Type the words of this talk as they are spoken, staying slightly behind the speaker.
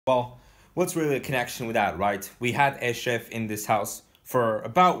Well, what's really a connection with that, right? We had Eshef in this house for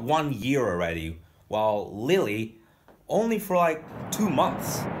about 1 year already, while Lily only for like 2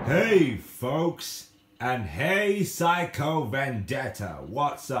 months. Hey folks, and hey Psycho Vendetta,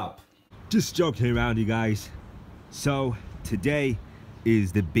 what's up? Just joking around, you guys. So today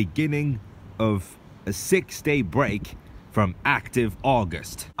is the beginning of a 6-day break from active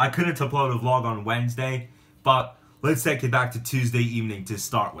August. I couldn't upload a vlog on Wednesday, but let's take it back to Tuesday evening to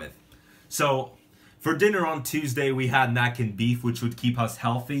start with. So, for dinner on Tuesday, we had mac and beef, which would keep us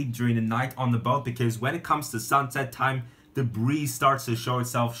healthy during the night on the boat, because when it comes to sunset time, the breeze starts to show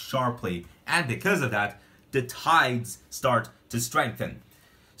itself sharply, and because of that, the tides start to strengthen.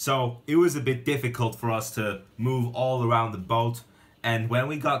 So, it was a bit difficult for us to move all around the boat, and when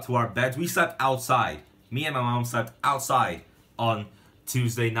we got to our beds, we slept outside. Me and my mom slept outside on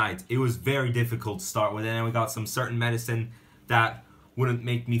Tuesday night. It was very difficult to start with, and then we got some certain medicine that wouldn't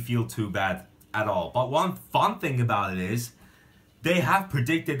make me feel too bad at all. But one fun thing about it is, they have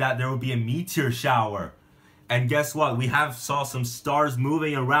predicted that there will be a meteor shower. And guess what? We have saw some stars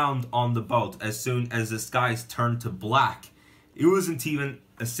moving around on the boat as soon as the skies turned to black. It wasn't even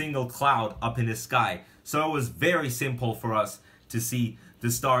a single cloud up in the sky. So it was very simple for us to see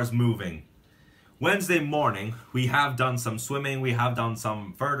the stars moving. Wednesday morning, we have done some swimming, we have done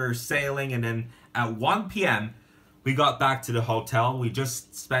some further sailing, and then at 1 p.m., we got back to the hotel. We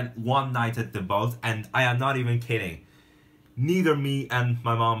just spent one night at the boat, and I am not even kidding. Neither me and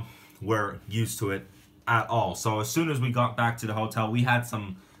my mom were used to it at all. So as soon as we got back to the hotel, we had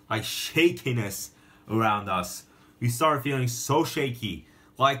some like shakiness around us. We started feeling so shaky,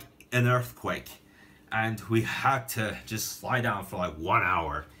 like an earthquake. And we had to just lie down for like 1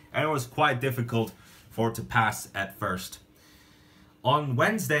 hour. And it was quite difficult for it to pass at first. On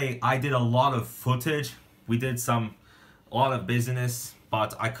Wednesday, I did a lot of footage. We did a lot of business,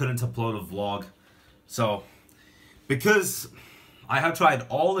 but I couldn't upload a vlog. So, because I have tried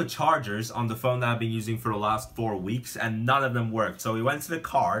all the chargers on the phone that I've been using for the last 4 weeks, and none of them worked. So we went to the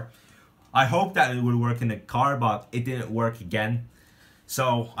car. I hoped that it would work in the car, but it didn't work again.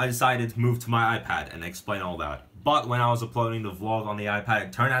 So I decided to move to my iPad and explain all that. But when I was uploading the vlog on the iPad,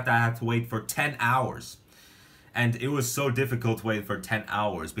 it turned out that I had to wait for 10 hours. And it was so difficult to wait for 10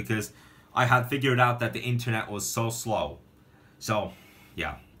 hours because I had figured out that the internet was so slow. So,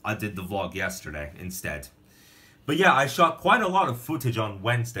 yeah, I did the vlog yesterday instead. But yeah, I shot quite a lot of footage on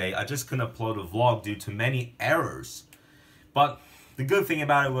Wednesday. I just couldn't upload a vlog due to many errors. But the good thing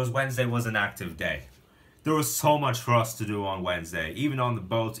about it was Wednesday was an active day. There was so much for us to do on Wednesday, even on the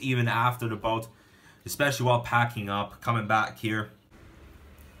boat, even after the boat, especially while packing up, coming back here.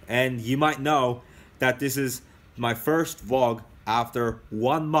 And you might know that this is my first vlog after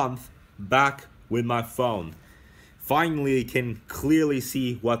 1 month back with my phone. Finally, you can clearly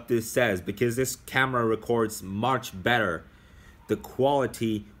see what this says because this camera records much better. The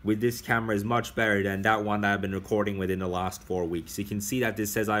quality with this camera is much better than that one that I've been recording with in the last 4 weeks. You can see that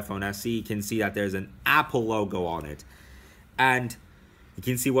this says iPhone SE. You can see that there's an Apple logo on it. And you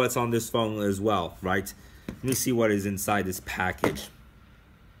can see what's on this phone as well, right? Let me see what is inside this package.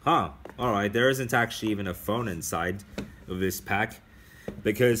 Huh, alright, there isn't actually even a phone inside of this pack.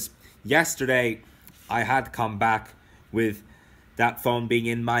 Because yesterday, I had come back with that phone being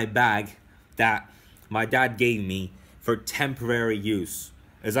in my bag that my dad gave me for temporary use.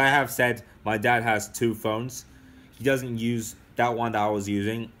 As I have said, my dad has 2 phones. He doesn't use that one that I was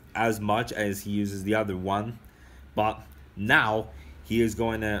using as much as he uses the other one. But now, he is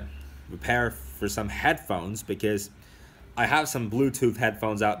going to repair for some headphones because I have some Bluetooth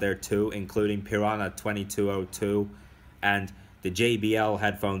headphones out there too, including Piranha 2202 and the JBL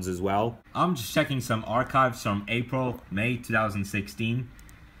headphones as well. I'm just checking some archives from May 2016.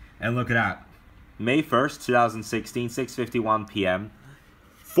 And look at that. May 1st, 2016, 6:51 p.m.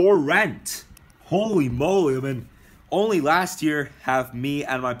 For rent. Holy moly, I mean, only last year have me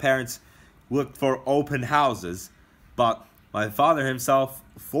and my parents looked for open houses. But my father himself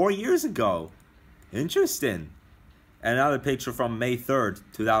 4 years ago. Interesting. Another picture from May 3rd,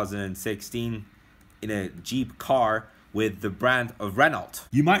 2016 in a Jeep car with the brand of Renault.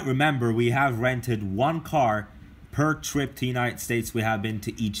 You might remember we have rented 1 car per trip to the United States we have been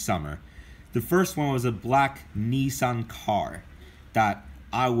to each summer. The first one was a black Nissan car that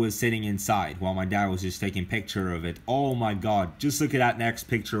I was sitting inside while my dad was just taking a picture of it. Oh my god, just look at that next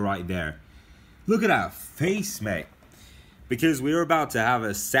picture right there. Look at that face, mate. Because we were about to have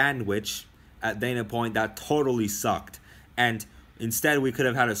a sandwich at Dana Point that totally sucked. And instead we could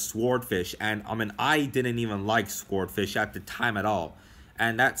have had a swordfish. And I mean, I didn't even like swordfish at the time at all.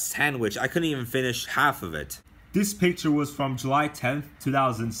 And that sandwich, I couldn't even finish half of it. This picture was from July 10th,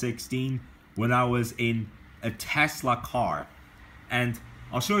 2016, when I was in a Tesla car. And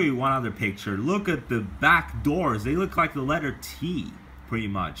I'll show you one other picture. Look at the back doors. They look like the letter T, pretty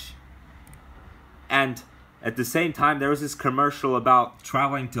much. And at the same time, there was this commercial about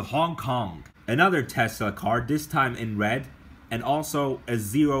traveling to Hong Kong. Another Tesla car, this time in red, and also a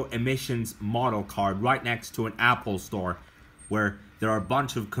zero emissions model card right next to an Apple store where there are a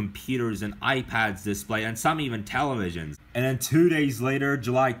bunch of computers and iPads displayed and some even televisions. And then 2 days later,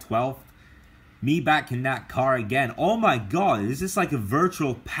 July 12th, me back in that car again. Oh my god, is this like a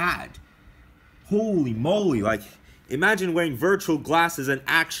virtual pad? Holy moly, like imagine wearing virtual glasses and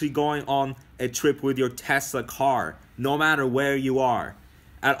actually going on a trip with your Tesla car, no matter where you are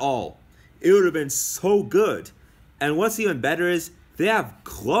at all. It would have been so good. And what's even better is they have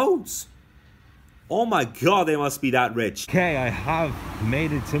clothes. Oh my god, they must be that rich. Okay, I have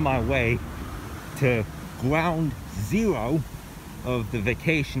made it to my way to ground zero of the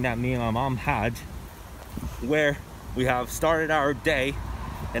vacation that me and my mom had, where we have started our day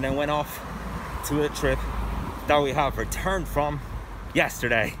and then went off to a trip that we have returned from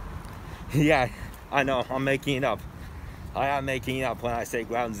yesterday. Yeah, I know, I'm making it up. I am making it up when I say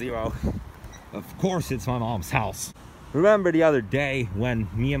ground zero. Of course it's my mom's house. Remember the other day when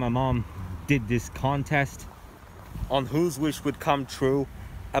me and my mom did this contest on whose wish would come true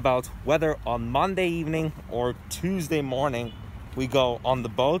about whether on Monday evening or Tuesday morning we go on the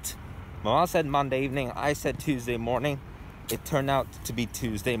boat? My mom said Monday evening, I said Tuesday morning. It turned out to be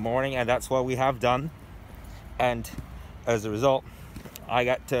Tuesday morning, and that's what we have done. And as a result, I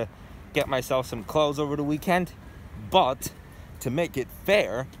got to get myself some clothes over the weekend. But to make it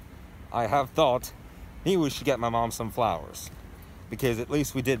fair, I have thought maybe we should get my mom some flowers, because at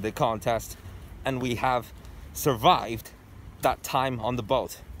least we did the contest and we have survived that time on the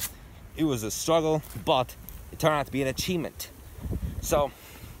boat. It was a struggle, but it turned out to be an achievement. So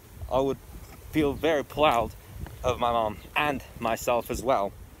I would feel very proud of my mom and myself as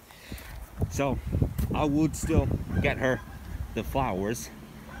well. So I would still get her the flowers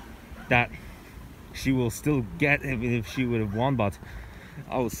that she will still get even if she would have won, but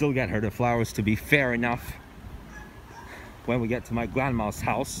I will still get her the flowers to be fair enough when we get to my grandma's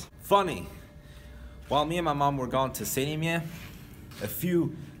house. Funny, while me and my mom were gone to Sinimie, a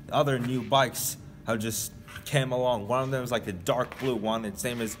few other new bikes have just came along. One of them is like a dark blue one. Its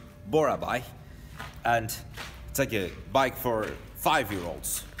name is Borabai, and it's like a bike for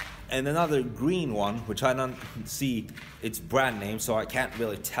 5-year-olds. And another green one, which I don't see its brand name, so I can't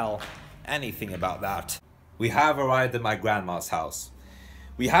really tell anything about that. We have arrived at my grandma's house.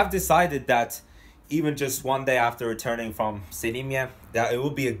 We have decided that even just one day after returning from Sinimie, that it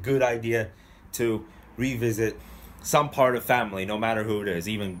would be a good idea to revisit some part of family, no matter who it is,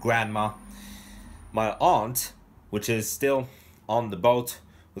 even grandma. My aunt, which is still on the boat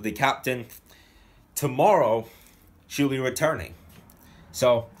with the captain, tomorrow she'll be returning.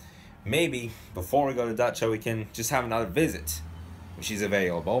 So maybe before we go to Dacia, we can just have another visit if she's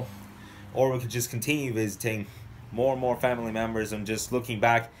available. Or we could just continue visiting more and more family members and just looking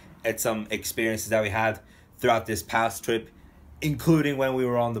back at some experiences that we had throughout this past trip, including when we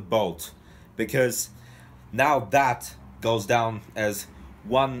were on the boat. Because now that goes down as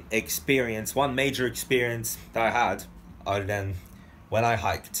one experience, one major experience that I had, other than when I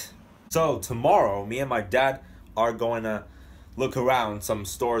hiked. So tomorrow, me and my dad are going to look around some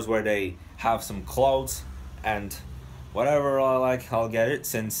stores where they have some clothes, and whatever I like, I'll get it,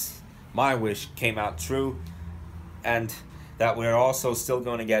 since my wish came out true. And that we're also still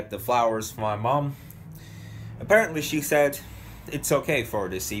going to get the flowers for my mom. Apparently she said it's okay for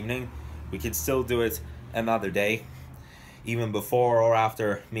this evening. We could still do it another day, even before or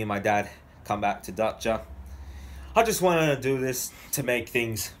after me and my dad come back to Dacia. I just wanted to do this to make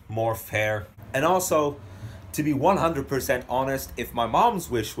things more fair. And also, to be 100% honest, if my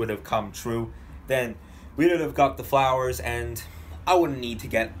mom's wish would have come true, then we would have got the flowers and I wouldn't need to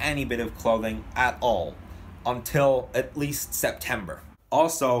get any bit of clothing at all until at least September.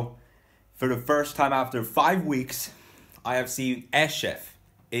 Also, for the first time after 5 weeks, I have seen Eshef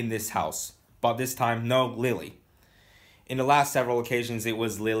in this house, but this time no Lily. In the last several occasions it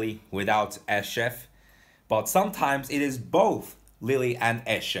was Lily without Eshef, but sometimes it is both Lily and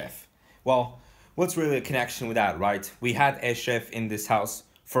Eshef. Well, what's really a connection with that, right? We had Eshef in this house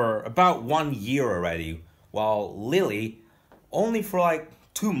for about 1 year already, while Lily only for like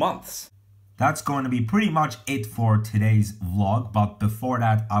 2 months. That's going to be pretty much it for today's vlog, but before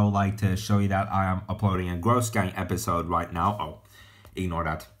that I would like to show you that I am uploading a Gross Gang episode right now. Oh, ignore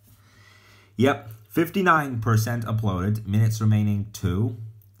that. Yep, 59% uploaded, minutes remaining 2,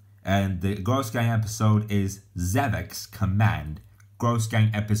 And the Gross Gang episode is Zevek's Command. Gross Gang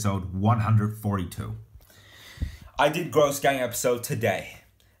episode 142. I did Gross Gang episode today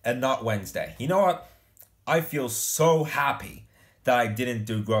and not Wednesday. You know what? I feel so happy that I didn't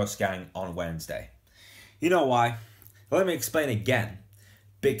do Gross Gang on Wednesday. You know why? Let me explain again.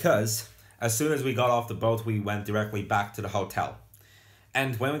 Because as soon as we got off the boat, we went directly back to the hotel.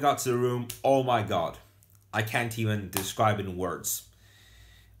 And when we got to the room, oh my god, I can't even describe in words.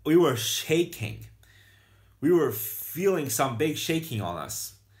 We were shaking. We were feeling some big shaking on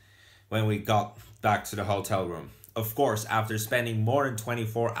us when we got back to the hotel room. Of course, after spending more than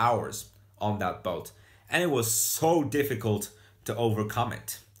 24 hours on that boat. And it was so difficult to overcome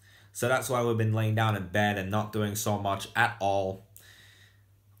it. So that's why we've been laying down in bed and not doing so much at all.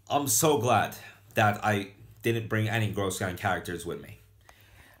 I'm so glad that I didn't bring any Gross Gang characters with me.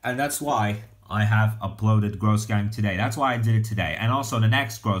 And that's why I have uploaded Gross Gang today. That's why I did it today. And also the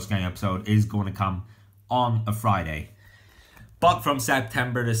next Gross Gang episode is going to come on a Friday. But from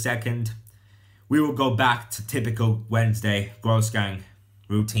September the 2nd, we will go back to typical Wednesday Gross Gang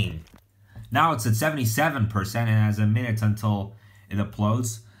routine. Now it's at 77% and has a minute until it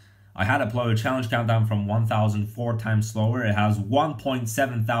uploads. I had uploaded Challenge Countdown from 1,004 times slower. It has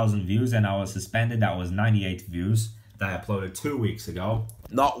 1.7 thousand views and I was suspended. That was 98 views that I uploaded 2 weeks ago.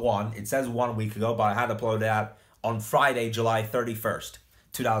 Not one. It says 1 week ago, but I had uploaded that on Friday, July 31st,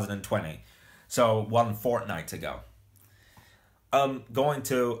 2020. So 1 fortnight ago. I'm going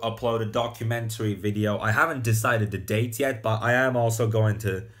to upload a documentary video. I haven't decided the date yet, but I am also going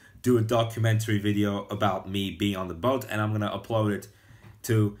to do a documentary video about me being on the boat, and I'm going to upload it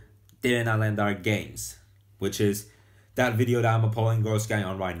to Dylan Alendar Games, which is that video that I'm uploading Gross Gang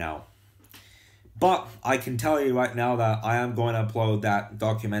on right now. But I can tell you right now that I am going to upload that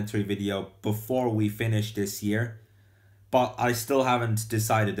documentary video before we finish this year, but I still haven't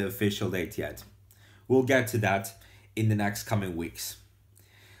decided the official date yet. We'll get to that in the next coming weeks.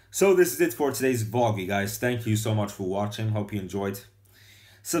 So this is it for today's vlog, you guys. Thank you so much for watching. Hope you enjoyed.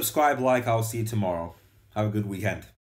 Subscribe, like, I'll see you tomorrow. Have a good weekend.